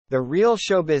The real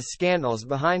showbiz scandals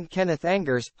behind Kenneth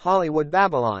Anger's Hollywood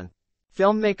Babylon.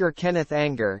 Filmmaker Kenneth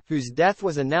Anger, whose death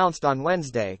was announced on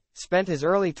Wednesday, spent his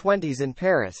early 20s in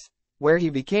Paris, where he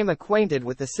became acquainted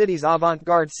with the city's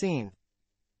avant-garde scene.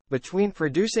 Between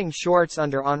producing shorts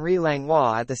under Henri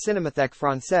Langlois at the Cinémathéque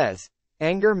Française,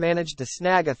 Anger managed to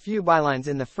snag a few bylines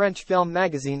in the French film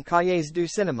magazine Cahiers du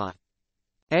Cinéma.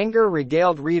 Anger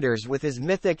regaled readers with his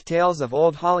mythic tales of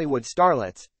old Hollywood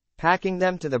starlets, packing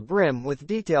them to the brim with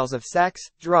details of sex,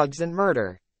 drugs and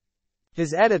murder.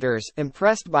 His editors,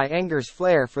 impressed by Anger's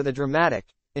flair for the dramatic,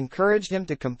 encouraged him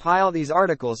to compile these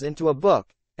articles into a book,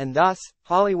 and thus,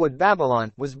 Hollywood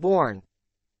Babylon was born.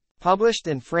 Published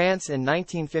in France in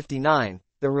 1959,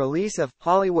 the release of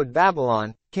Hollywood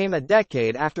Babylon came a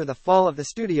decade after the fall of the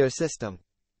studio system.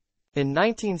 In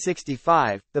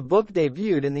 1965, the book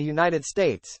debuted in the United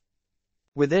States.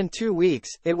 Within 2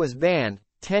 weeks, it was banned.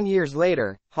 10 years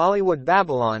later, Hollywood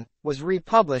Babylon was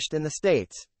republished in the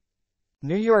States.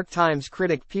 New York Times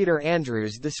critic Peter Andr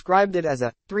described it as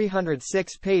a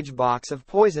 306-page box of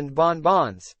poisoned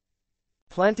bonbons.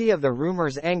 Plenty of the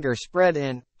rumors Anger spread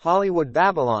in Hollywood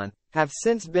Babylon have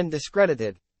since been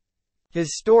discredited.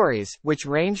 His stories, which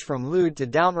range from lewd to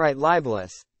downright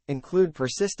libelous, include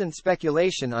persistent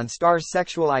speculation on stars'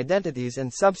 sexual identities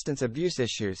and substance abuse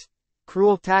issues,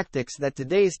 cruel tactics that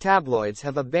today's tabloids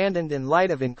have abandoned in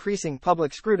light of increasing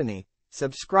public scrutiny.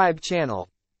 Subscribe channel.